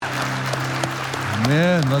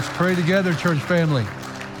Amen. Let's pray together, church family.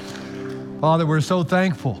 Father, we're so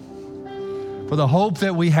thankful for the hope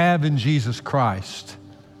that we have in Jesus Christ.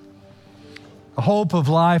 The hope of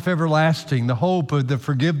life everlasting, the hope of the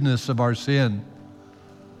forgiveness of our sin,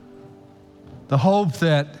 the hope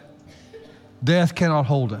that death cannot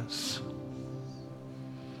hold us.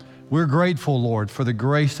 We're grateful, Lord, for the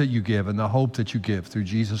grace that you give and the hope that you give through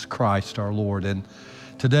Jesus Christ our Lord. And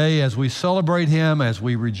today, as we celebrate him, as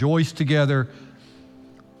we rejoice together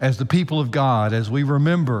as the people of God, as we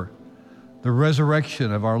remember the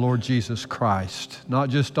resurrection of our Lord Jesus Christ, not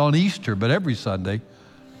just on Easter, but every Sunday,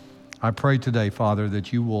 I pray today, Father,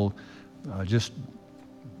 that you will just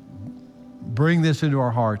bring this into our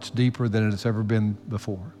hearts deeper than it's ever been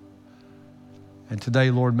before. And today,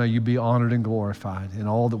 Lord, may you be honored and glorified in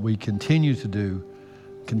all that we continue to do,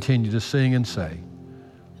 continue to sing and say,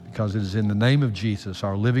 because it is in the name of Jesus,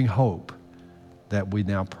 our living hope, that we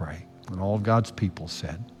now pray. And all of God's people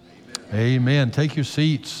said, Amen. Take your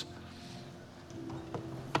seats.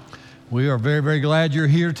 We are very, very glad you're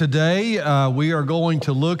here today. We are going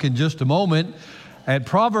to look in just a moment at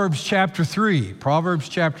Proverbs chapter 3. Proverbs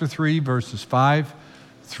chapter 3, verses 5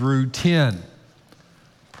 through 10.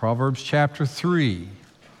 Proverbs chapter 3,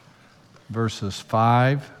 verses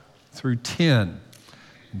 5 through 10.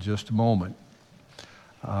 In just a moment.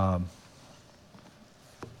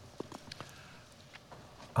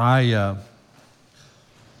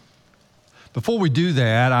 Before we do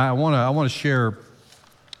that, I want to share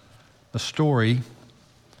a story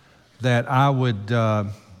that I would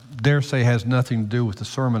dare say has nothing to do with the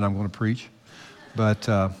sermon I'm going to preach. But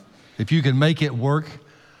if you can make it work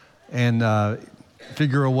and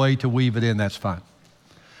figure a way to weave it in, that's fine.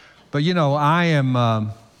 But you know,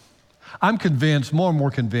 I'm convinced, more and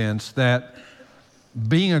more convinced, that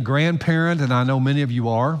being a grandparent, and I know many of you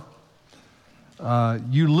are,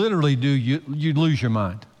 you literally do, you lose your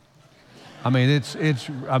mind. I mean,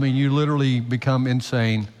 you literally become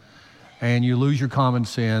insane and you lose your common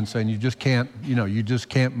sense and you just can't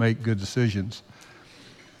make good decisions.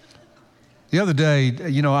 The other day,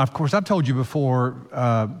 of course, I've told you before,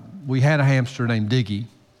 we had a hamster named Diggy.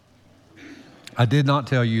 I did not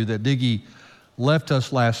tell you that Diggy left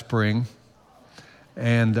us last spring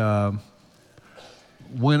and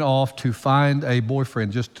went off to find a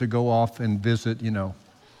boyfriend just to go off and visit,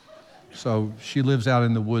 So she lives out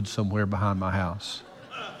in the woods somewhere behind my house.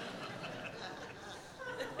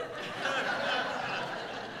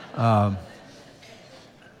 But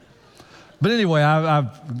anyway,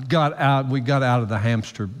 we got out of the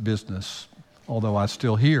hamster business, although I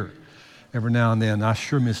still hear every now and then, I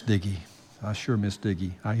sure miss Diggy.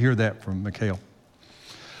 I hear that from Mikhail.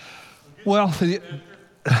 Well,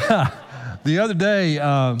 the other day,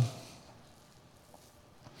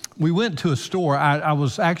 we went to a store. I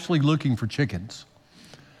was actually looking for chickens.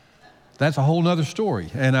 That's a whole nother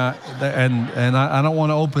story, and I don't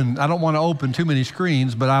want to open too many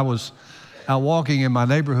screens. But I was out walking in my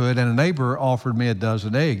neighborhood, and a neighbor offered me a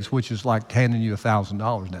dozen eggs, which is like handing you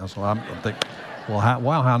 $1,000 now. So I'm thinking, well,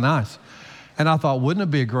 how nice. And I thought, wouldn't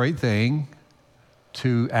it be a great thing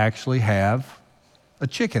to actually have a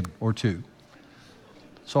chicken or two,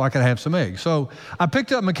 so I could have some eggs. So I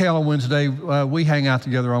picked up Mikhail on Wednesday. We hang out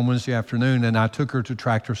together on Wednesday afternoon, and I took her to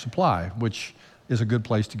Tractor Supply, which is a good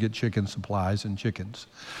place to get chicken supplies and chickens.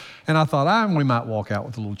 And I thought, we might walk out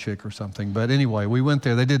with a little chick or something. But anyway, we went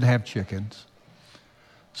there. They didn't have chickens.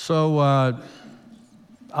 So I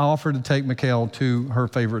offered to take Mikhail to her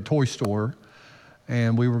favorite toy store,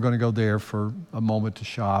 and we were going to go there for a moment to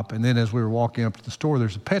shop. And then as we were walking up to the store,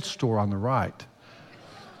 there's a pet store on the right.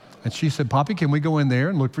 And she said, Poppy, can we go in there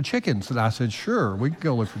and look for chickens? And I said, sure, we can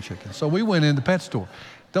go look for chickens. So we went in the pet store.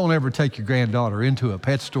 Don't ever take your granddaughter into a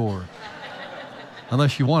pet store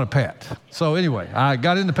unless you want a pet. So anyway, I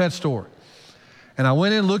got in the pet store. And I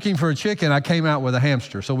went in looking for a chicken. I came out with a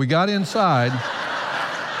hamster. So we got inside.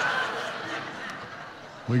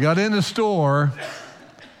 We got in the store.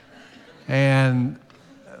 And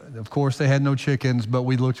of course, they had no chickens. But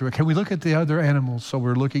we looked, can we look at the other animals? So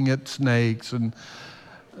we're looking at snakes, and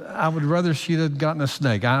I would rather she'd have gotten a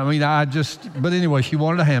snake. But anyway, she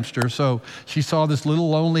wanted a hamster. So she saw this little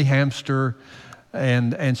lonely hamster,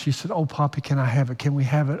 and she said, oh, Poppy, can I have it? Can we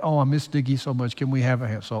have it? Oh, I miss Diggy so much. Can we have a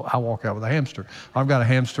hamster? So I walk out with a hamster. I've got a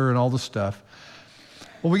hamster and all the stuff.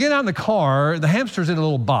 Well, we get out in the car. The hamster's in a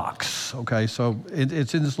little box, okay? So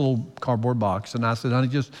it's in this little cardboard box. And I said, honey,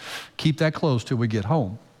 just keep that closed till we get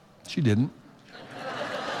home. She didn't.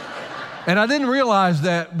 And I didn't realize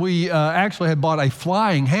that we actually had bought a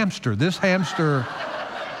flying hamster. This hamster,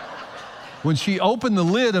 when she opened the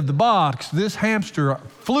lid of the box, this hamster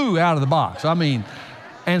flew out of the box. I mean,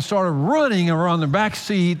 and started running around the back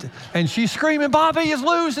seat. And she's screaming, Bobby, it's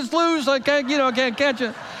loose. I can't catch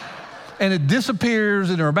it. And it disappears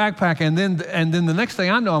in her backpack. And then the next thing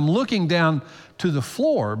I know, I'm looking down to the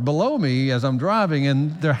floor below me as I'm driving,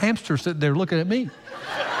 and their hamster sitting there looking at me.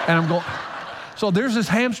 And I'm going, so there's this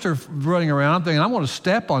hamster running around. I'm thinking, I'm going to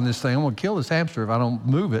step on this thing. I'm going to kill this hamster if I don't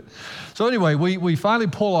move it. So anyway, we finally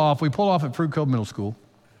pull off. We pull off at Fruit Cove Middle School.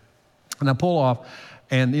 And I pull off,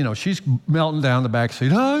 and, she's melting down the back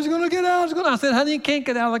seat. Oh, he's going to get out. I said, honey, you can't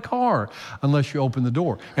get out of the car unless you open the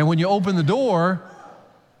door. And when you open the door,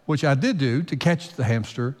 which I did do to catch the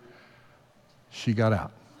hamster, she got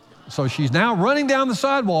out. So she's now running down the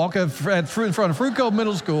sidewalk in front of Fruit Cove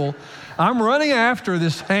Middle School. I'm running after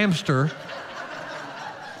this hamster.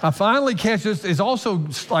 I finally catch this. It also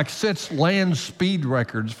like sets land speed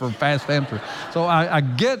records for fast hamster. So I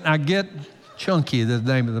get Chunky, the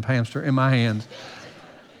name of the hamster, in my hands.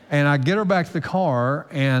 And I get her back to the car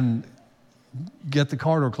and get the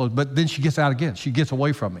car door closed. But then she gets out again. She gets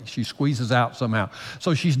away from me. She squeezes out somehow.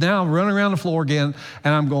 So she's now running around the floor again.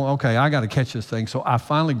 And I'm going, okay, I got to catch this thing. So I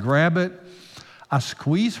finally grab it. I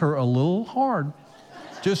squeeze her a little hard,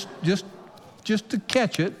 just to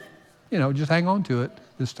catch it. Just hang on to it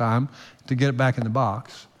this time to get it back in the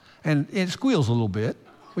box. And it squeals a little bit,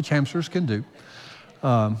 which hamsters can do.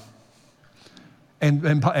 And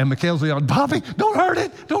Mikhail's yelling, Bobby, don't hurt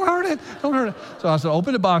it. So I said,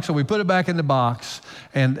 open the box. So we put it back in the box.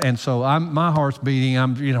 And so my heart's beating.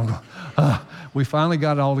 We finally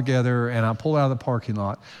got it all together, and I pulled out of the parking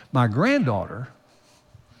lot. My granddaughter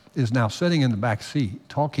is now sitting in the back seat,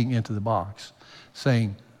 talking into the box,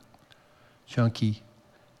 saying, Chunky,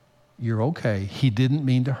 you're okay. He didn't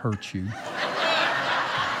mean to hurt you.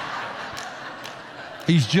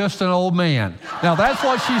 He's just an old man. Now, that's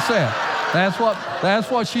what she said. That's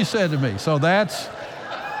what she said to me. So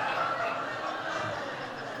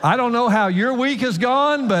I don't know how your week has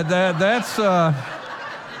gone, but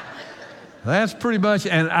that's pretty much,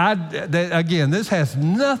 and again, this has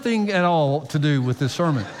nothing at all to do with this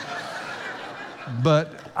sermon.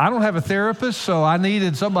 But I don't have a therapist, so I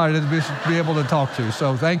needed somebody to be able to talk to.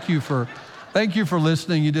 So thank you for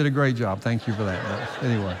listening. You did a great job. Thank you for that. But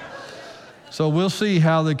anyway. So we'll see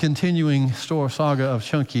how the continuing saga of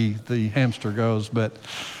Chunky, the hamster, goes. But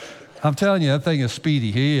I'm telling you, that thing is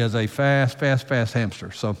speedy. He is a fast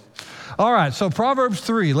hamster. So, all right, so Proverbs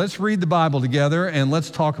 3. Let's read the Bible together, and let's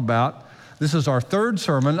talk about, this is our third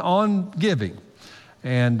sermon on giving.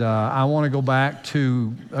 And I want to go back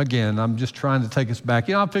to, again, I'm just trying to take us back.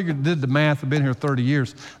 I did the math. I've been here 30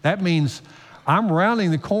 years. That means I'm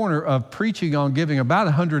rounding the corner of preaching on giving about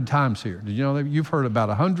 100 times here. Did you know that? You've heard about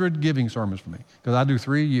 100 giving sermons from me, because I do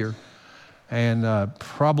 3 a year, and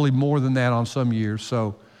probably more than that on some years.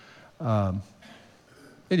 So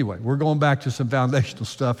anyway, we're going back to some foundational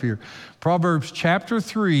stuff here. Proverbs chapter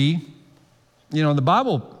 3, the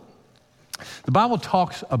Bible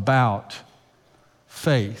talks about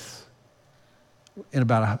faith in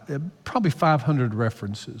about probably 500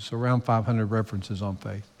 references, around 500 references on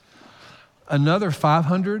faith. Another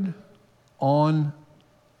 500 on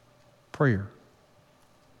prayer.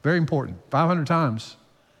 Very important. 500 times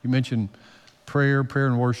you mention prayer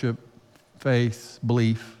and worship, faith,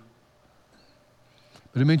 belief.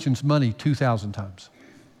 But it mentions money 2,000 times.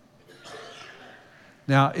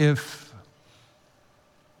 Now, if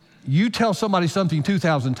you tell somebody something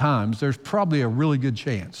 2,000 times, there's probably a really good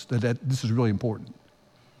chance that this is really important.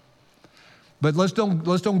 But let's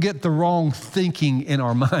don't get the wrong thinking in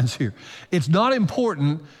our minds here. It's not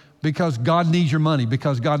important because God needs your money,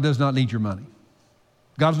 because God does not need your money.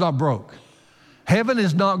 God's not broke. Heaven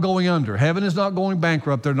is not going under. Heaven is not going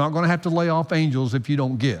bankrupt. They're not going to have to lay off angels if you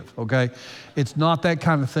don't give, okay? It's not that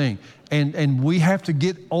kind of thing. And we have to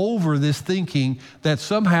get over this thinking that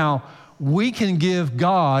somehow we can give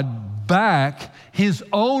God back his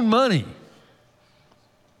own money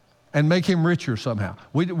and make him richer somehow.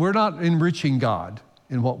 We're not enriching God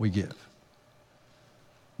in what we give.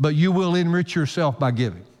 But you will enrich yourself by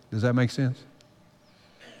giving. Does that make sense?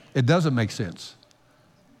 It doesn't make sense,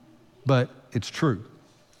 but it's true.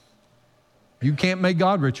 You can't make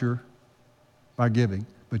God richer by giving,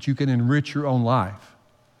 but you can enrich your own life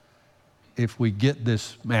if we get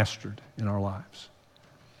this mastered in our lives.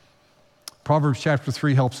 Proverbs chapter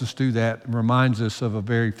 3 helps us do that and reminds us of a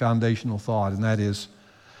very foundational thought, and that is,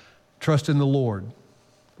 trust in the Lord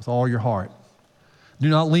with all your heart. Do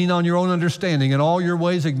not lean on your own understanding. In all your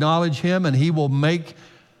ways acknowledge him, and he will make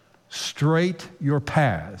straight your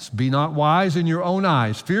paths. Be not wise in your own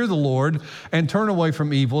eyes. Fear the Lord and turn away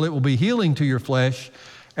from evil. It will be healing to your flesh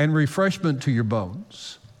and refreshment to your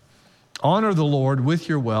bones. Honor the Lord with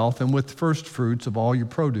your wealth and with the first fruits of all your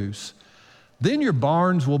produce. Then your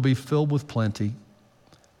barns will be filled with plenty,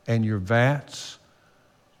 and your vats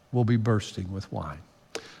will be bursting with wine.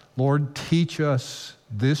 Lord, teach us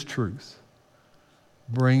this truth.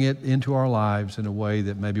 Bring it into our lives in a way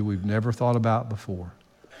that maybe we've never thought about before.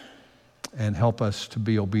 And help us to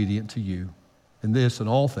be obedient to you in this and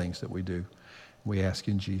all things that we do. We ask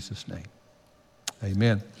in Jesus' name.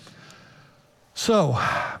 Amen. So,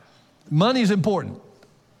 money is important.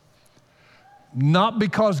 Not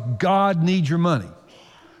because God needs your money,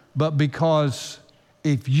 but because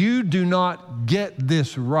if you do not get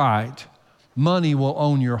this right, money will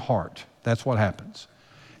own your heart. That's what happens.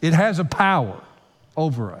 It has a power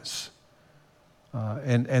over us.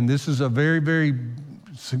 And this is a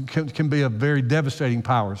can be a very devastating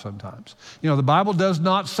power sometimes. You know, the Bible does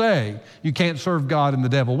not say you can't serve God and the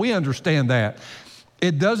devil. We understand that.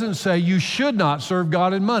 It doesn't say you should not serve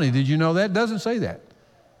God and money. Did you know that? It doesn't say that.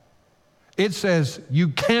 It says you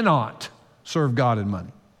cannot serve God and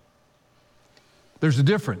money. There's a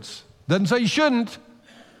difference. Doesn't say you shouldn't.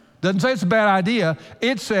 Doesn't say it's a bad idea.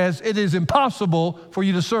 It says it is impossible for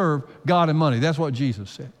you to serve God and money. That's what Jesus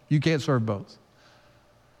said. You can't serve both.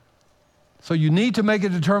 So you need to make a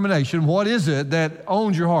determination. What is it that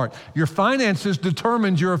owns your heart? Your finances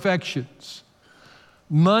determines your affections.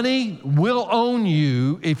 Money will own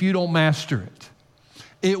you if you don't master it.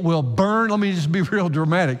 It will burn, let me just be real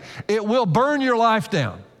dramatic. It will burn your life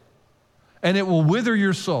down, and it will wither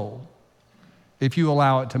your soul if you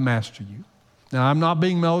allow it to master you. Now, I'm not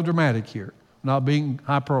being melodramatic here. I'm not being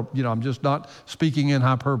I'm just not speaking in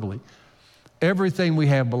hyperbole. Everything we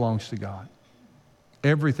have belongs to God.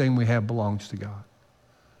 Everything we have belongs to God.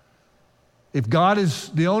 If God is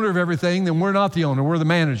the owner of everything, then we're not the owner. We're the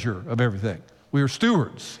manager of everything. We are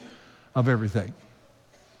stewards of everything.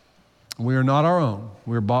 We are not our own.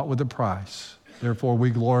 We are bought with a price. Therefore, we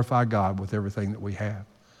glorify God with everything that we have.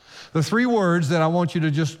 The three words that I want you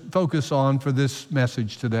to just focus on for this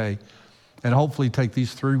message today, and hopefully take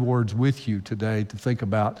these three words with you today to think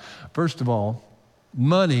about. First of all,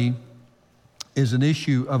 money is an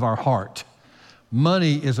issue of our heart.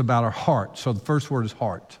 Money is about our heart. So the first word is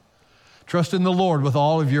heart. Trust in the Lord with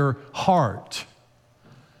all of your heart.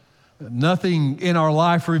 Nothing in our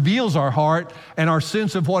life reveals our heart and our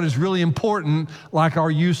sense of what is really important like our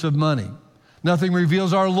use of money. Nothing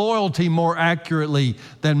reveals our loyalty more accurately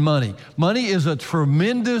than money. Money is a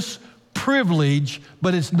tremendous privilege,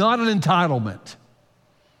 but it's not an entitlement.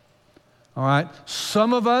 All right?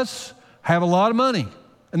 Some of us have a lot of money,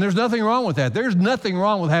 and there's nothing wrong with that. There's nothing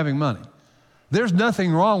wrong with having money. There's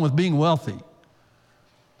nothing wrong with being wealthy.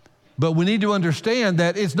 But we need to understand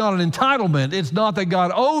that it's not an entitlement. It's not that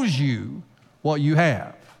God owes you what you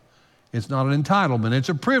have. It's not an entitlement. It's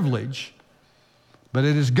a privilege. But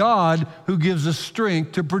it is God who gives us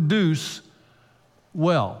strength to produce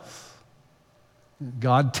wealth.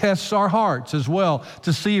 God tests our hearts as well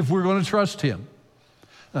to see if we're going to trust Him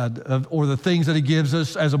or the things that He gives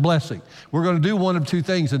us as a blessing. We're going to do one of two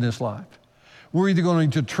things in this life. We're either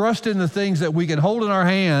going to trust in the things that we can hold in our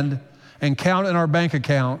hand and count in our bank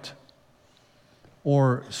account,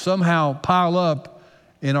 or somehow pile up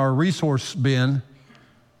in our resource bin,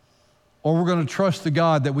 or we're going to trust the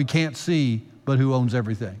God that we can't see but who owns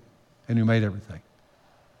everything and who made everything.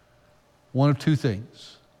 One of two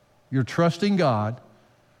things. You're trusting God,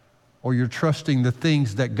 or you're trusting the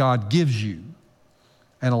things that God gives you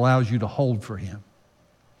and allows you to hold for Him.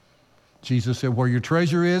 Jesus said, where your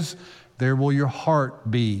treasure is, there will your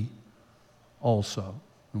heart be also.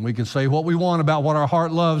 And we can say what we want about what our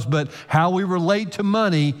heart loves, but how we relate to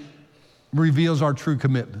money reveals our true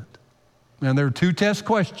commitment. And there are two test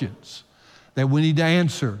questions that we need to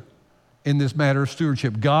answer in this matter of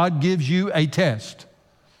stewardship. God gives you a test.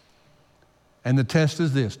 And the test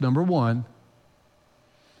is this. Number one,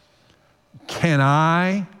 can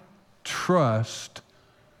I trust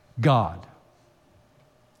God?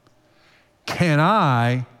 Can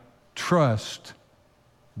I trust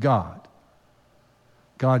God?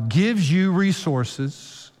 God gives you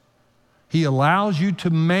resources. He allows you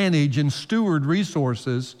to manage and steward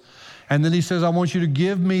resources. And then He says, I want you to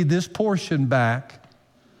give me this portion back.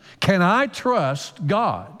 Can I trust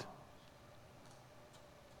God?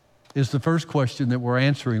 Is the first question that we're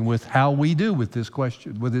answering with how we do with this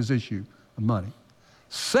question, with this issue of money.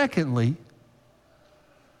 Secondly,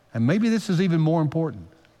 and maybe this is even more important,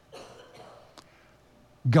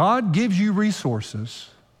 God gives you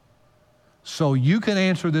resources so you can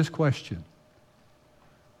answer this question.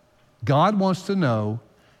 God wants to know,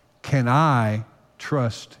 can I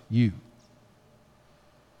trust you?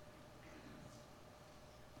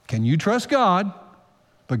 Can you trust God?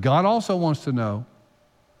 But God also wants to know,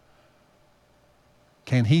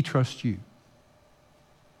 can he trust you?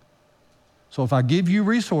 So if I give you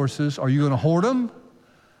resources, are you going to hoard them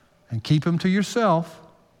and keep them to yourself?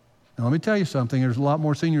 Now let me tell you something. There's a lot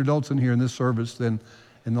more senior adults in here in this service than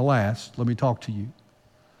in the last. Let me talk to you.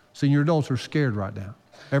 Senior adults are scared right now.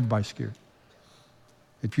 Everybody's scared.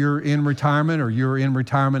 If you're in retirement or you're in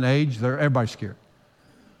retirement age, everybody's scared.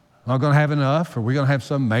 Am I going to have enough? Are we going to have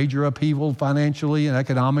some major upheaval financially and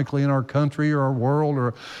economically in our country or our world?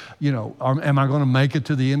 Or, am I going to make it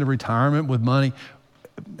to the end of retirement with money?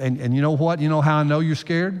 And you know what? You know how I know you're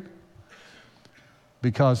scared?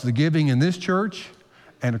 Because the giving in this church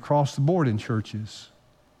and across the board in churches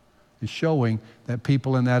is showing that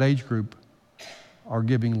people in that age group are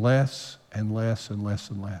giving less and less and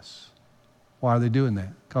less and less. Why are they doing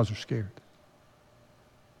that? Because they're scared.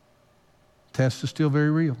 Test is still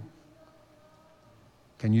very real.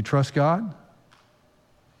 Can you trust God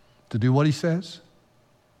to do what he says?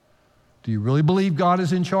 Do you really believe God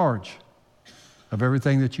is in charge of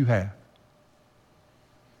everything that you have?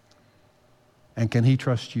 And can he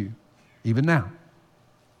trust you, even now?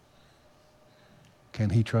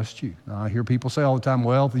 Can he trust you? Now, I hear people say all the time,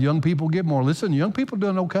 well, if the young people give more. Listen, young people are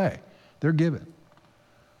doing okay. They're giving.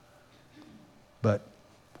 But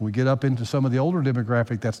when we get up into some of the older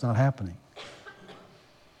demographic, that's not happening.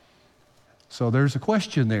 So there's a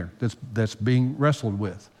question there that's being wrestled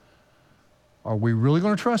with. Are we really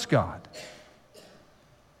going to trust God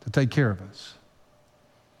to take care of us?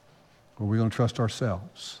 Or are we going to trust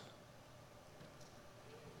ourselves?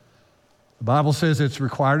 The Bible says it's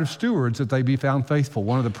required of stewards that they be found faithful.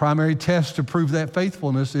 One of the primary tests to prove that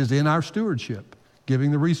faithfulness is in our stewardship,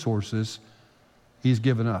 giving the resources he's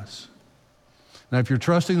given us. Now, if you're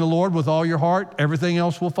trusting the Lord with all your heart, everything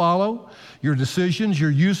else will follow. Your decisions,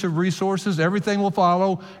 your use of resources, everything will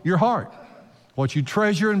follow your heart. What you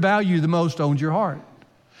treasure and value the most owns your heart.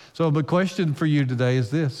 So the question for you today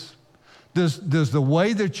is this. Does the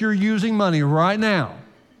way that you're using money right now,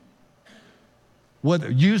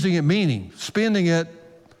 whether using it meaning spending it,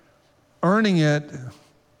 earning it,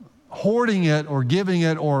 hoarding it or giving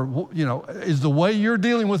it, or, is the way you're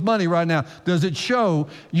dealing with money right now, does it show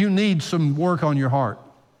you need some work on your heart?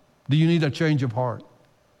 Do you need a change of heart?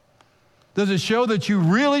 Does it show that you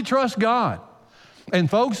really trust God? And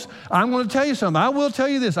folks, I'm going to tell you something. I will tell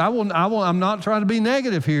you this. I'm not trying to be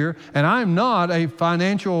negative here, and I'm not a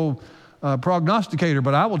financial prognosticator,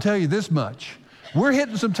 but I will tell you this much. We're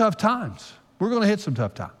hitting some tough times. We're going to hit some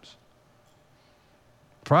tough times.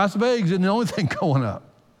 Price of eggs isn't the only thing going up.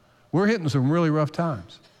 We're hitting some really rough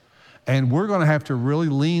times. And we're going to have to really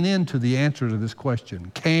lean into the answer to this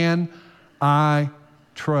question. Can I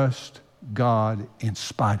trust God in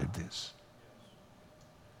spite of this?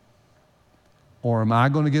 Or am I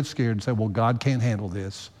going to get scared and say, well, God can't handle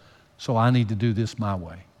this, so I need to do this my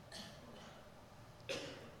way?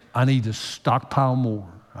 I need to stockpile more.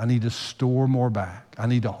 I need to store more back. I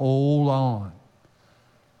need to hold on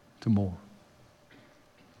to more.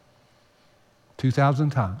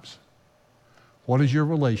 2,000 times. What is your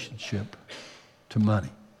relationship to money?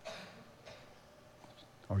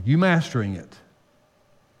 Are you mastering it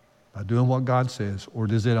by doing what God says, or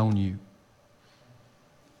does it own you?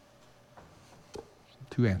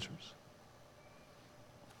 Two answers.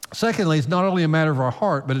 Secondly, it's not only a matter of our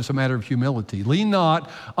heart, but it's a matter of humility. Lean not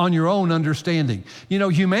on your own understanding.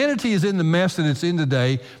 Humanity is in the mess that it's in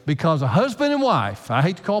today because a husband and wife, I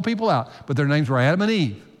hate to call people out, but their names were Adam and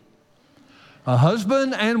Eve. A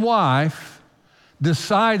husband and wife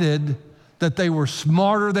decided that they were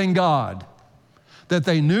smarter than God, that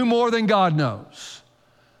they knew more than God knows,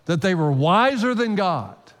 that they were wiser than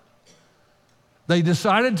God. They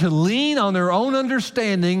decided to lean on their own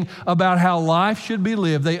understanding about how life should be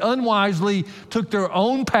lived. They unwisely took their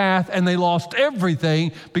own path and they lost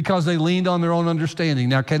everything because they leaned on their own understanding.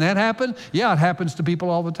 Now, can that happen? Yeah, it happens to people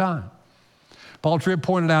all the time. Paul Tripp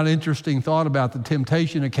pointed out an interesting thought about the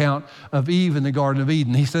temptation account of Eve in the Garden of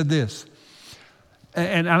Eden. He said this,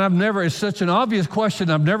 and it's such an obvious question,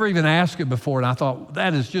 I've never even asked it before, and I thought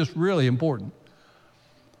that is just really important.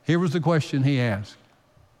 Here was the question he asked.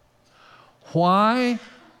 Why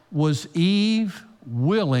was Eve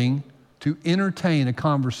willing to entertain a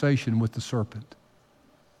conversation with the serpent?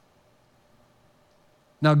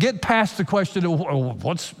 Now get past the question of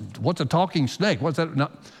what's a talking snake? What's that? No,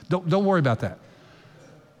 don't worry about that.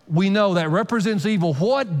 We know that represents evil.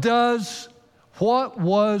 What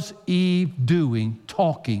was Eve doing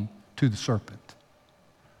talking to the serpent?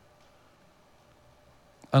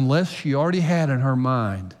 Unless she already had in her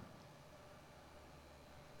mind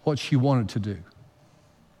what she wanted to do.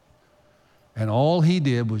 And all he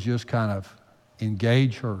did was just kind of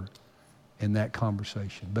engage her in that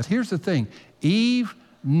conversation. But here's the thing. Eve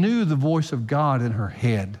knew the voice of God in her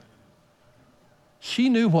head. She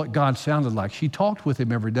knew what God sounded like. She talked with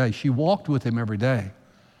him every day. She walked with him every day.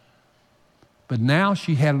 But now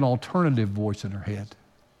she had an alternative voice in her head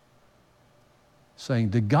saying,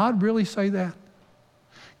 did God really say that?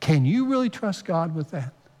 Can you really trust God with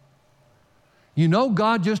that? You know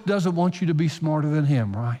God just doesn't want you to be smarter than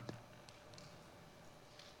him, right?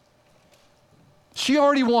 She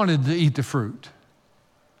already wanted to eat the fruit.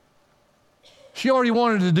 She already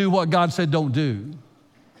wanted to do what God said don't do.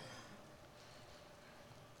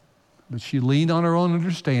 But she leaned on her own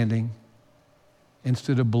understanding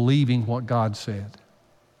instead of believing what God said.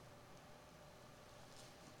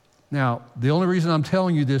 Now, the only reason I'm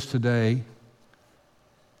telling you this today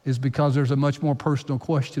is because there's a much more personal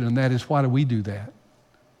question, and that is, why do we do that?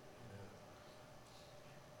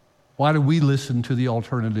 Why do we listen to the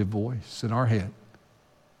alternative voice in our head?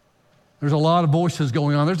 There's a lot of voices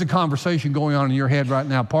going on. There's a conversation going on in your head right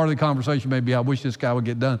now. Part of the conversation may be, I wish this guy would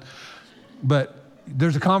get done. But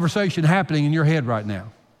there's a conversation happening in your head right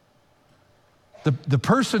now. The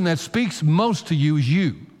person that speaks most to you is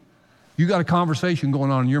you. You got a conversation going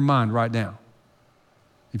on in your mind right now.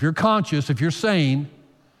 If you're conscious, if you're sane,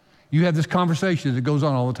 you have this conversation that goes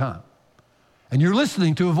on all the time. And you're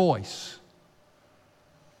listening to a voice.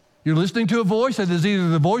 You're listening to a voice that is either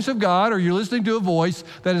the voice of God or you're listening to a voice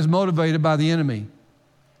that is motivated by the enemy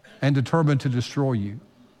and determined to destroy you.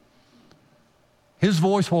 His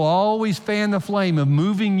voice will always fan the flame of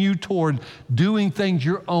moving you toward doing things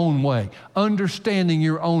your own way, understanding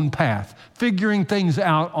your own path, figuring things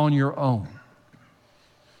out on your own.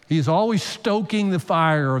 He is always stoking the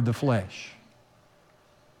fire of the flesh.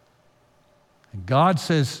 And God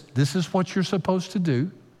says, this is what you're supposed to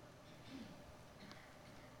do.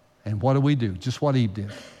 And what do? Just what Eve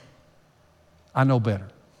did. I know better.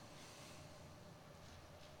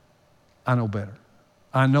 I know better.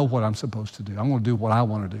 I know what I'm supposed to do. I'm going to do what I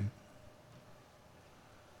want to do.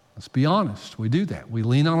 Let's be honest. We do that. We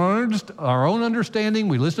lean on our own understanding.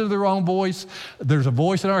 We listen to the wrong voice. There's a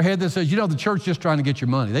voice in our head that says, the church's just trying to get your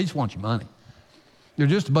money. They just want your money. They're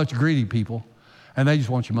just a bunch of greedy people, and they just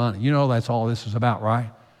want your money. That's all this is about, right?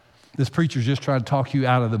 This preacher's just trying to talk you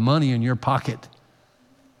out of the money in your pocket.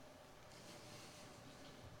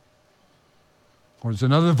 Or there's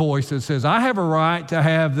another voice that says, I have a right to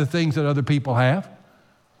have the things that other people have.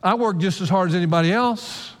 I work just as hard as anybody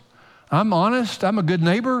else. I'm honest. I'm a good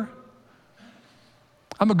neighbor.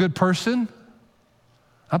 I'm a good person.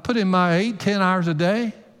 I put in my 8-10 hours a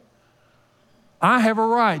day. I have a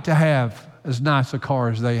right to have as nice a car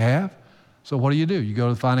as they have. So what do? You go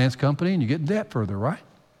to the finance company and you get in debt further, right?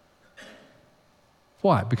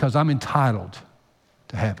 Why? Because I'm entitled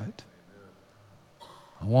to have it.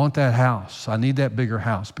 I want that house. I need that bigger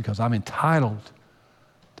house because I'm entitled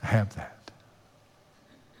to have that.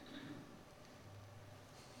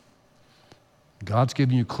 God's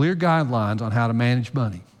given you clear guidelines on how to manage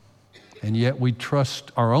money. And yet we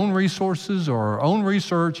trust our own resources or our own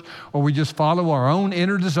research, or we just follow our own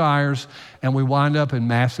inner desires, and we wind up in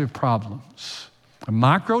massive problems. A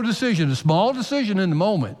micro decision, a small decision in the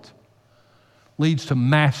moment, leads to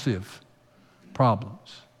massive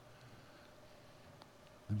problems.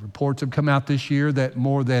 The reports have come out this year that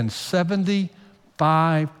more than 75%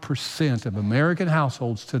 of American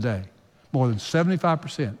households today, more than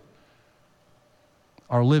 75%,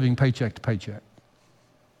 are living paycheck to paycheck.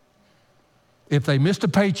 If they missed a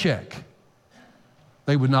paycheck,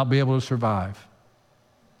 they would not be able to survive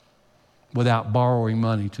without borrowing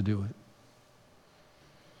money to do it.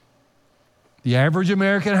 The average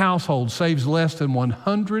American household saves less than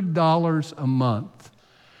 $100 a month.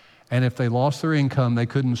 And if they lost their income, they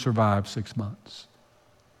couldn't survive 6 months.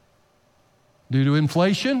 Due to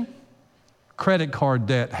inflation, credit card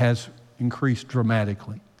debt has increased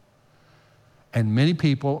dramatically. And many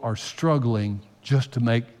people are struggling just to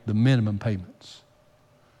make the minimum payments.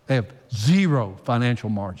 They have zero financial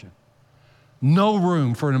margin, no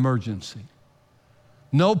room for an emergency,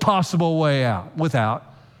 no possible way out without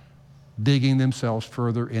digging themselves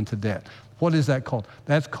further into debt. What is that called?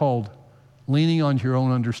 That's called leaning on your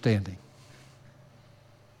own understanding.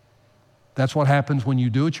 That's what happens when you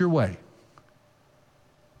do it your way.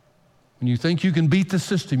 When you think you can beat the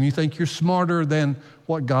system, you think you're smarter than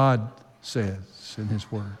what God says in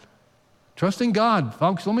His Word. Trusting God,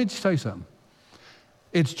 folks, let me just tell you something.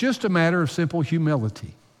 It's just a matter of simple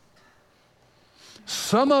humility.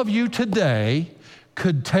 Some of you today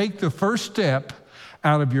could take the first step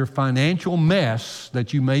out of your financial mess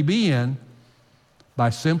that you may be in by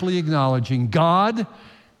simply acknowledging, God,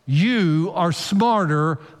 you are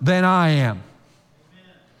smarter than I am.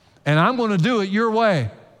 And I'm going to do it your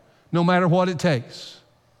way, no matter what it takes.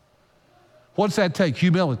 What's that take?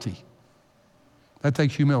 Humility. That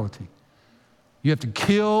takes humility. You have to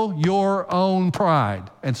kill your own pride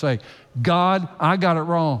and say, God, I got it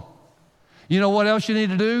wrong. You know what else you need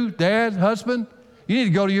to do, dad, husband? You need to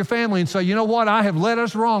go to your family and say, you know what? I have led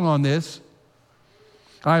us wrong on this.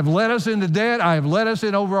 I have led us into debt. I have led us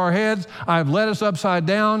in over our heads. I have led us upside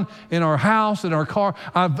down in our house, in our car.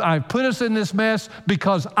 I've put us in this mess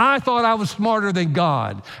because I thought I was smarter than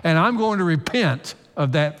God. And I'm going to repent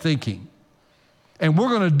of that thinking. And we're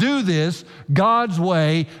going to do this God's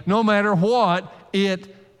way, no matter what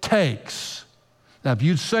it takes. Now, if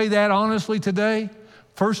you say that honestly today,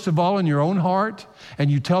 first of all in your own heart,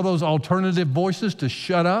 and you tell those alternative voices to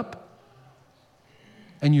shut up,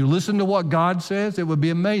 and you listen to what God says, it would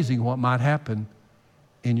be amazing what might happen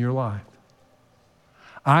in your life.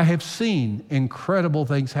 I have seen incredible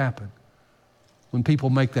things happen when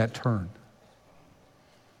people make that turn.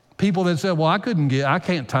 People that said, well, I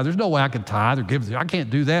can't tithe. There's no way I can tithe or give. I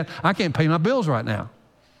can't do that. I can't pay my bills right now.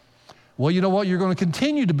 Well, you know what? You're going to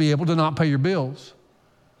continue to be able to not pay your bills.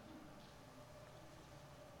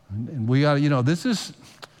 And we got to, this is,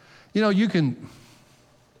 you can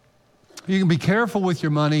be careful with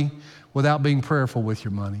your money without being prayerful with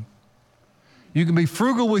your money. You can be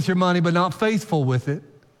frugal with your money, but not faithful with it.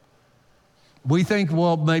 We think,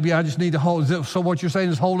 well, maybe I just need to hold. So what you're saying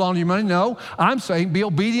is hold on to your money? No, I'm saying be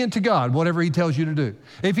obedient to God, whatever he tells you to do.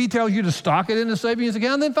 If he tells you to stock it in a savings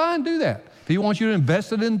account, then fine, do that. If he wants you to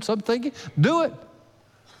invest it in something, do it.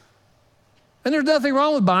 And there's nothing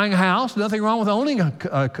wrong with buying a house, nothing wrong with owning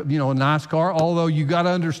a nice car, although you got to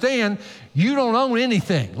understand, you don't own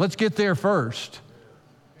anything. Let's get there first.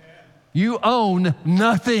 You own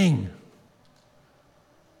nothing.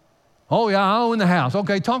 Oh, yeah, I own the house.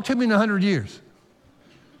 Okay, talk to me in 100 years.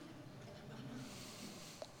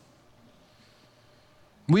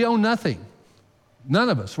 We own nothing. None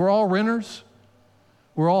of us. We're all renters.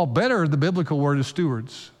 We're all better, the biblical word is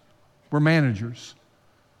stewards. We're managers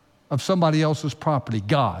of somebody else's property,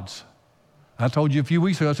 God's. I told you a few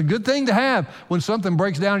weeks ago, it's a good thing to have when something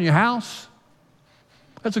breaks down in your house.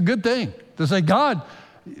 That's a good thing to say, God,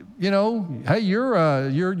 hey,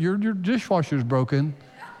 your dishwasher's broken.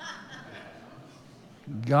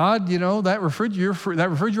 God, that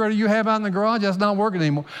refrigerator you have out in the garage, that's not working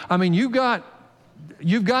anymore. I mean, you've got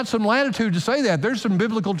some latitude to say that. There's some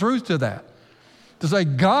biblical truth to that. To say,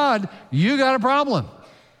 God, you got a problem.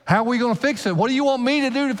 How are we going to fix it? What do you want me to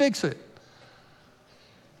do to fix it?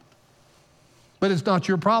 But it's not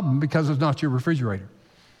your problem because it's not your refrigerator.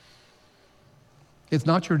 It's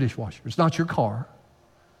not your dishwasher. It's not your car.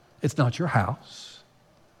 It's not your house.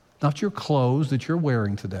 Not your clothes that you're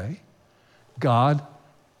wearing today. God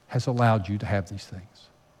has allowed you to have these things.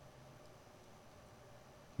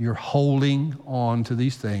 You're holding on to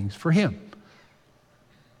these things for him.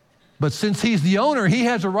 But since he's the owner, he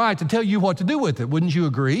has a right to tell you what to do with it. Wouldn't you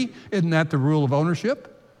agree? Isn't that the rule of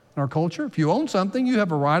ownership in our culture? If you own something, you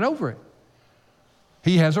have a right over it.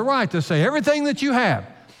 He has a right to say everything that you have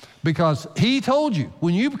because he told you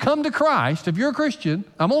when you come to Christ, if you're a Christian,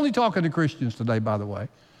 I'm only talking to Christians today, by the way.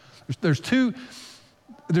 There's two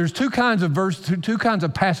kinds of two kinds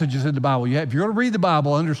of passages in the Bible. If you're going to read the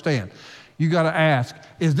Bible, understand. You got to ask,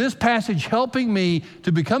 is this passage helping me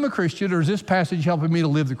to become a Christian or is this passage helping me to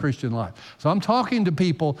live the Christian life? So I'm talking to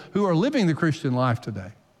people who are living the Christian life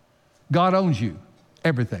today. God owns you,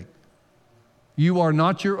 everything. You are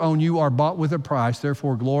not your own. You are bought with a price.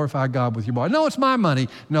 Therefore, glorify God with your body. No, it's my money.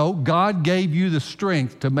 No, God gave you the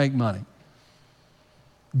strength to make money.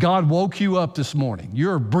 God woke you up this morning.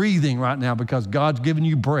 You're breathing right now because God's given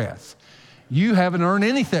you breath. You haven't earned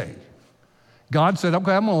anything. God said,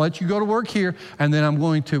 okay, I'm going to let you go to work here, and then I'm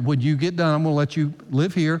going to, when you get done, I'm going to let you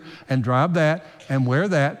live here and drive that and wear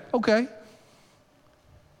that. Okay.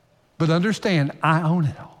 But understand, I own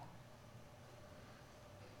it all.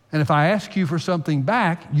 And if I ask you for something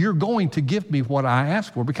back, you're going to give me what I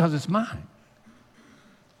ask for because it's mine.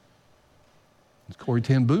 As Corrie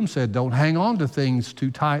ten Boom said, don't hang on to things too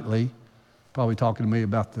tightly. Probably talking to me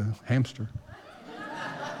about the hamster.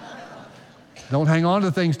 Don't hang on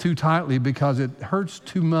to things too tightly because it hurts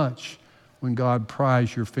too much when God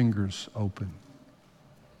pries your fingers open.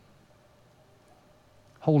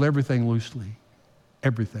 Hold everything loosely.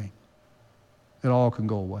 Everything. It all can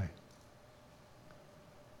go away.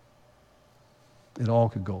 It all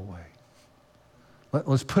could go away.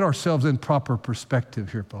 Let's put ourselves in proper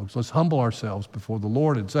perspective here, folks. Let's humble ourselves before the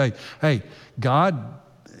Lord and say, hey, God,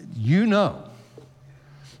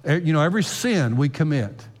 every sin we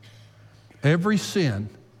commit, every sin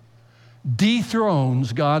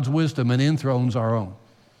dethrones God's wisdom and enthrones our own.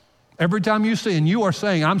 Every time you sin, you are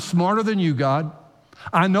saying, I'm smarter than you, God.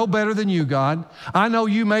 I know better than you, God. I know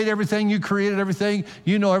you made everything, you created everything,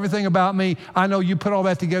 you know everything about me. I know you put all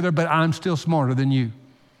that together, but I'm still smarter than you.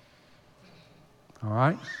 All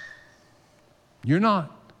right? You're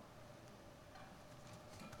not.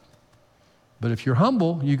 But if you're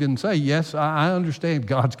humble, you can say, yes, I understand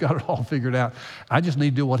God's got it all figured out. I just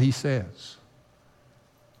need to do what he says.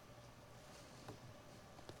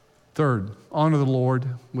 Third, honor the Lord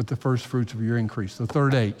with the first fruits of your increase. The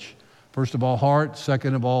third H. First of all, heart.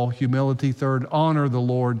 Second of all, humility. Third, honor the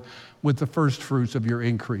Lord with the first fruits of your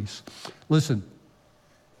increase. Listen,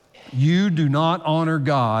 you do not honor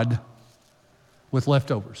God with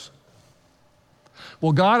leftovers.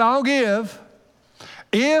 Well, God, I'll give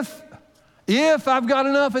if I've got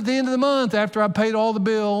enough at the end of the month after I've paid all the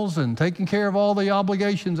bills and taken care of all the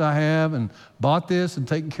obligations I have and bought this and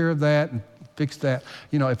taken care of that and fixed that.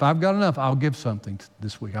 You know, if I've got enough, I'll give something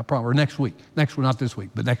this week. I promise, or next week. Next week, not this week,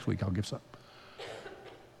 but next week I'll give something.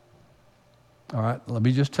 All right, let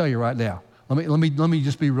me just tell you right now. Let me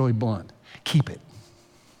just be really blunt. Keep it.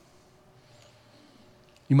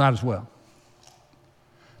 You might as well.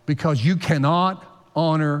 Because you cannot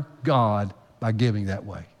honor God by giving that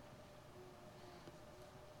way.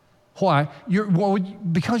 Why?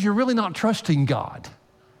 Because you're really not trusting God.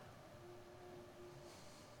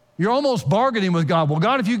 You're almost bargaining with God. Well,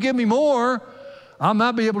 God, if you give me more, I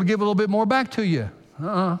might be able to give a little bit more back to you.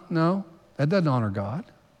 No, that doesn't honor God.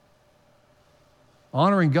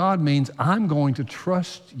 Honoring God means I'm going to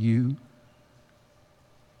trust you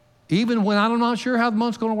even when I'm not sure how the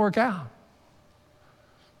month's going to work out.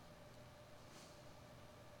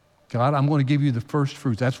 God, I'm going to give you the first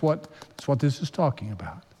fruits. That's what this is talking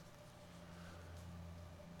about.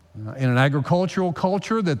 In an agricultural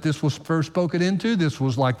culture that this was first spoken into, this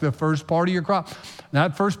was like the first part of your crop. Now,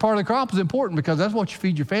 that first part of the crop is important because that's what you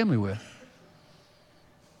feed your family with.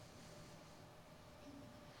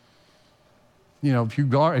 You know,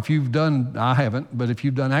 if you've done, I haven't, but if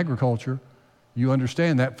you've done agriculture, you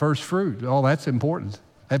understand that first fruit. Oh, that's important.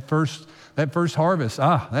 That first harvest,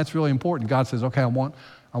 that's really important. God says, okay, I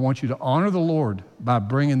want you to honor the Lord by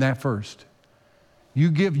bringing that first. You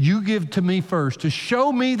give to me first to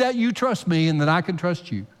show me that you trust me and that I can trust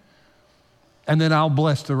you. And then I'll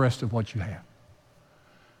bless the rest of what you have.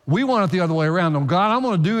 We want it the other way around. No, God, I'm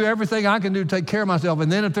going to do everything I can do to take care of myself. And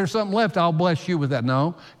then if there's something left, I'll bless you with that.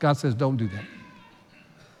 No, God says, don't do that.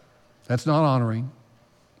 That's not honoring.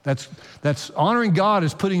 That's honoring God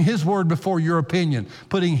is putting his word before your opinion,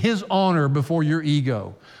 putting his honor before your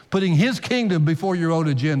ego, putting his kingdom before your own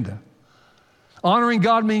agenda. Honoring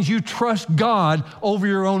God means you trust God over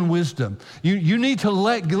your own wisdom. You need to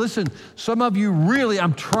listen, some of you really,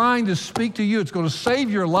 I'm trying to speak to you. It's going to save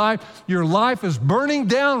your life. Your life is burning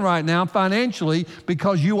down right now financially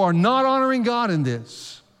because you are not honoring God in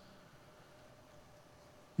this.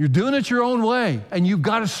 You're doing it your own way, and you've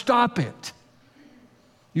got to stop it.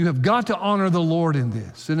 You have got to honor the Lord in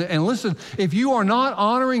this. And listen, if you are not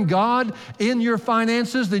honoring God in your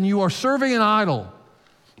finances, then you are serving an idol.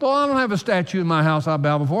 Well, I don't have a statue in my house I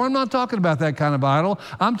bow before. I'm not talking about that kind of idol.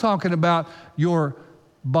 I'm talking about your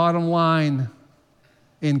bottom line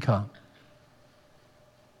income.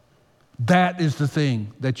 That is the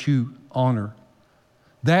thing that you honor.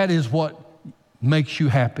 That is what makes you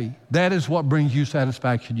happy. That is what brings you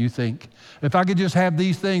satisfaction, you think. If I could just have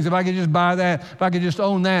these things, if I could just buy that, if I could just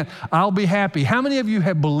own that, I'll be happy. How many of you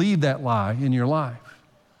have believed that lie in your life?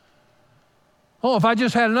 Oh, if I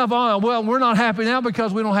just had enough oil, well, we're not happy now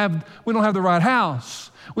because we don't have the right house.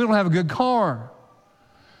 We don't have a good car.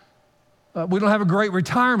 We don't have a great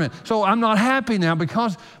retirement. So I'm not happy now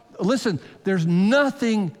because, listen, there's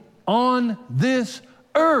nothing on this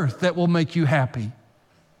earth that will make you happy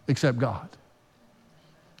except God.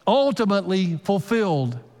 Ultimately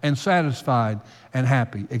fulfilled and satisfied and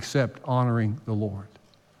happy except honoring the Lord.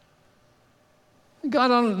 God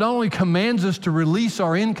not only commands us to release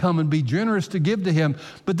our income and be generous to give to him,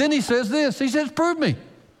 but then he says this, he says, prove me.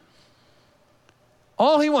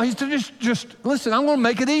 All he wants, he's to just listen, I'm going to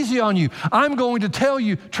make it easy on you. I'm going to tell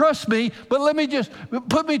you, trust me, but let me just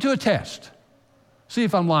put me to a test. See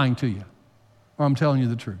if I'm lying to you or I'm telling you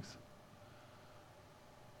the truth.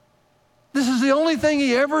 This is the only thing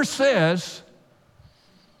he ever says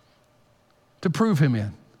to prove him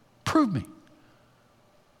in. Prove me.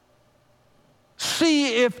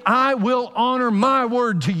 See if I will honor my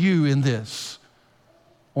word to you in this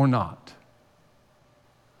or not.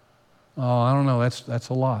 Oh, I don't know. That's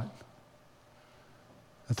a lot.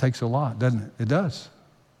 That takes a lot, doesn't it? It does.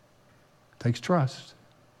 It takes trust.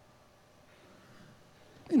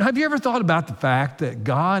 You know, have you ever thought about the fact that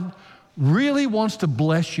God really wants to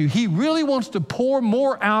bless you. He really wants to pour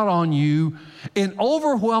more out on you in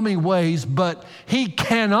overwhelming ways, but he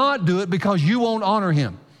cannot do it because you won't honor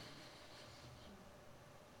him.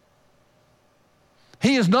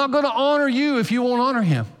 He is not going to honor you if you won't honor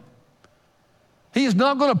him. He is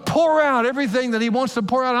not going to pour out everything that he wants to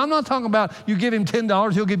pour out. I'm not talking about you give him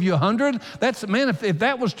 $10, he'll give you $100. That's, man, if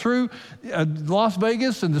that was true, Las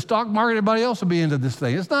Vegas and the stock market, everybody else would be into this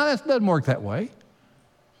thing. It doesn't work that way.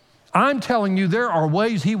 I'm telling you, there are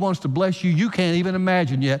ways he wants to bless you can't even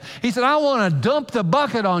imagine yet. He said, I want to dump the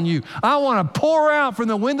bucket on you. I want to pour out from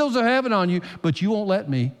the windows of heaven on you, but you won't let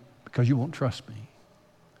me because you won't trust me.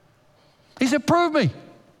 He said, prove me.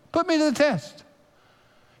 Put me to the test.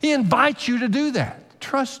 He invites you to do that.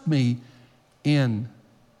 Trust me in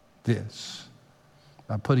this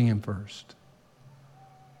by putting him first.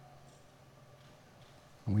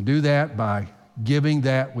 And we do that by giving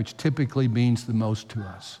that which typically means the most to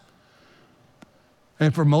us.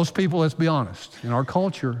 And for most people, let's be honest, in our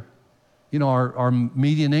culture, our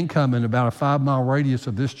median income in about a 5-mile radius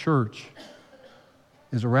of this church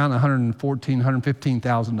is around $114,000,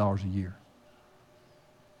 $115,000 a year.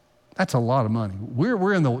 That's a lot of money.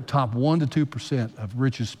 We're in the top 1% to 2% of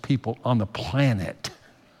richest people on the planet.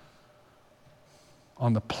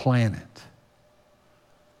 On the planet.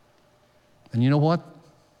 And you know what?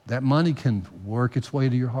 That money can work its way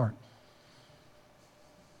to your heart.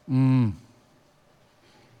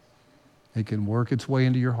 It can work its way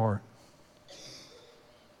into your heart.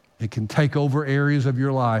 It can take over areas of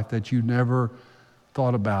your life that you never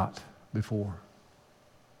thought about before.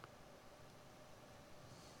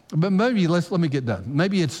 But maybe, let me get done.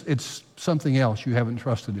 Maybe it's something else you haven't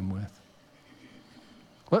trusted him with.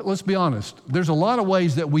 Let's be honest. There's a lot of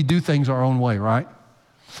ways that we do things our own way, right?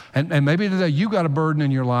 And maybe today you got a burden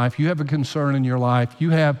in your life. You have a concern in your life. You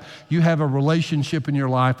have a relationship in your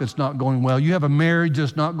life that's not going well. You have a marriage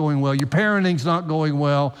that's not going well. Your parenting's not going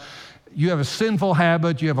well. You have a sinful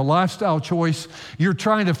habit. You have a lifestyle choice. You're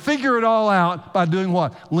trying to figure it all out by doing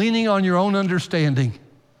what? Leaning on your own understanding.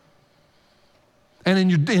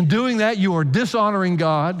 And in doing that, you are dishonoring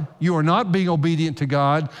God. You are not being obedient to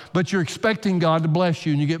God, but you're expecting God to bless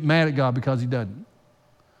you, and you get mad at God because he doesn't.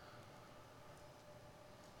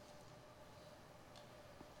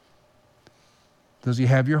 Does he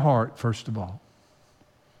have your heart, first of all?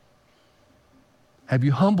 Have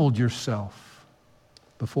you humbled yourself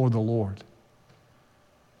before the Lord?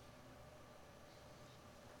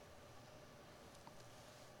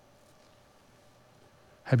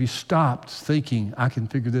 Have you stopped thinking, I can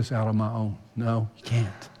figure this out on my own? No, you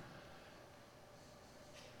can't.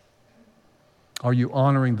 Are you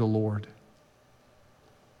honoring the Lord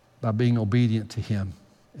by being obedient to him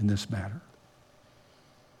in this matter?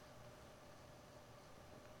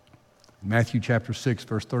 Matthew chapter 6,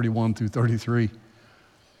 verse 31 through 33.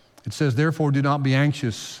 It says, therefore do not be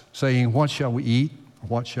anxious, saying, what shall we eat? Or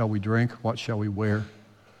what shall we drink? What shall we wear?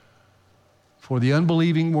 For the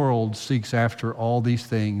unbelieving world seeks after all these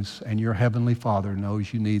things, and your heavenly Father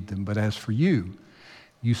knows you need them. But as for you,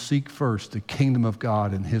 you seek first the kingdom of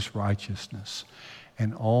God and his righteousness,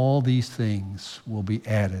 and all these things will be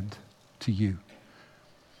added to you.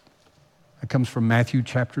 That comes from Matthew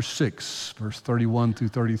chapter 6, verse 31 through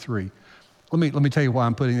 33. Let me tell you why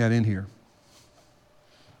I'm putting that in here.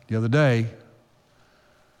 The other day,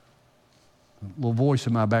 a little voice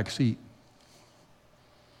in my back seat,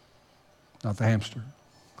 not the hamster,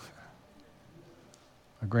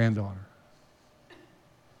 my granddaughter,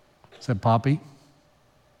 said, Poppy,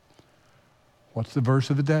 what's the verse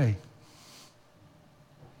of the day?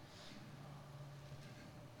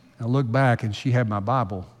 I looked back and she had my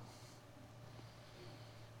Bible.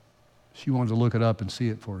 She wanted to look it up and see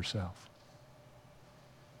it for herself.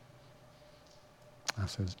 I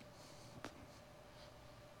said,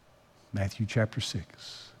 Matthew chapter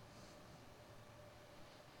 6.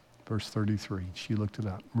 Verse 33, she looked it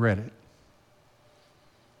up, read it.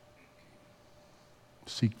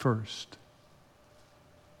 Seek first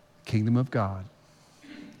the kingdom of God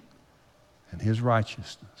and his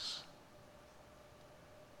righteousness.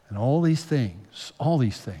 And all these things,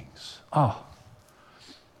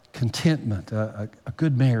 contentment, a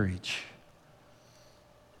good marriage,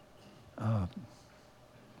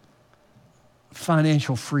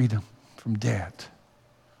 financial freedom from debt,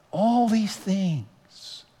 all these things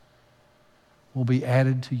will be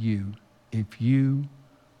added to you if you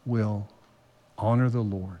will honor the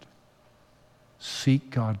Lord. Seek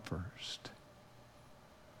God first.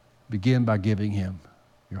 Begin by giving him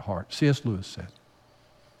your heart. C.S. Lewis said,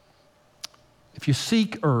 if you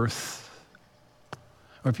seek earth,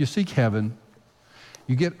 or if you seek heaven,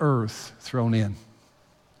 you get earth thrown in.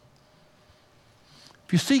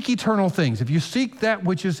 If you seek eternal things, if you seek that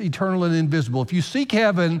which is eternal and invisible, if you seek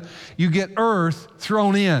heaven, you get earth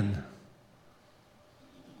thrown in.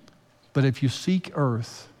 But if you seek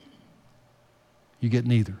earth, you get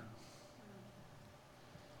neither.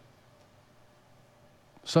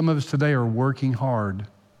 Some of us today are working hard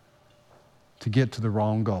to get to the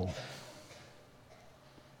wrong goal.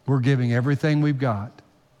 We're giving everything we've got,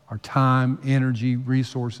 our time, energy,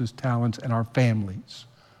 resources, talents, and our families,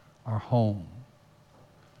 our home,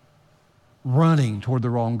 running toward the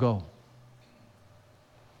wrong goal.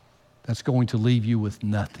 That's going to leave you with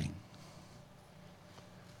nothing.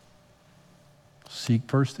 Seek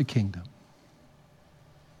first the kingdom.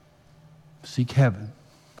 Seek heaven.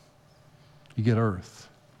 You get earth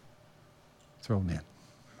thrown in.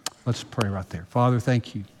 Let's pray right there. Father,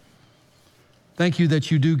 thank you. Thank you that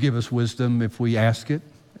you do give us wisdom if we ask it.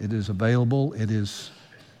 It is available. It is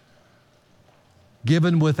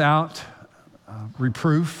given without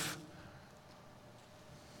reproof.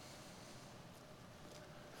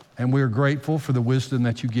 And we are grateful for the wisdom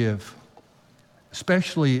that you give,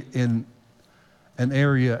 especially in an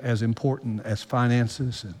area as important as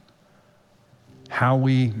finances and how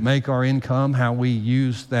we make our income, how we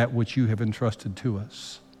use that which you have entrusted to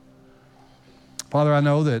us. Father, I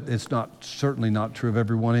know that it's certainly not true of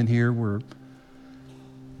everyone in here.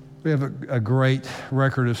 We have a great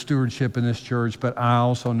record of stewardship in this church, but I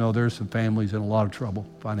also know there's some families in a lot of trouble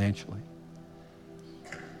financially.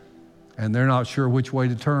 And they're not sure which way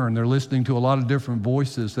to turn. They're listening to a lot of different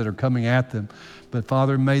voices that are coming at them. But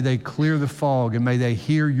Father, may they clear the fog and may they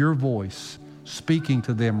hear your voice speaking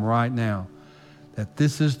to them right now that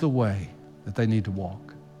this is the way that they need to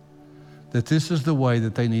walk, that this is the way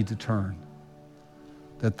that they need to turn,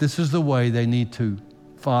 that this is the way they need to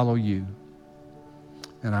follow you.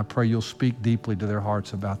 And I pray you'll speak deeply to their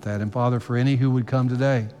hearts about that. And Father, for any who would come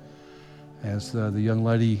today, as the young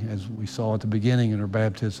lady, as we saw at the beginning in her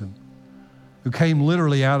baptism, who came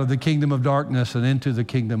literally out of the kingdom of darkness and into the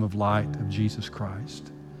kingdom of light of Jesus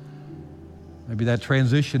Christ. Maybe that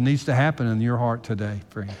transition needs to happen in your heart today,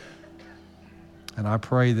 friend. And I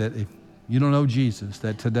pray that if you don't know Jesus,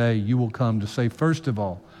 that today you will come to say, first of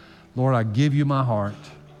all, Lord, I give you my heart,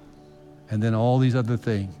 and then all these other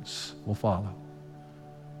things will follow.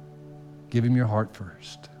 Give him your heart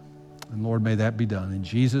first. And Lord, may that be done. In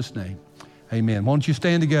Jesus' name, amen. Why don't you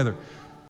stand together?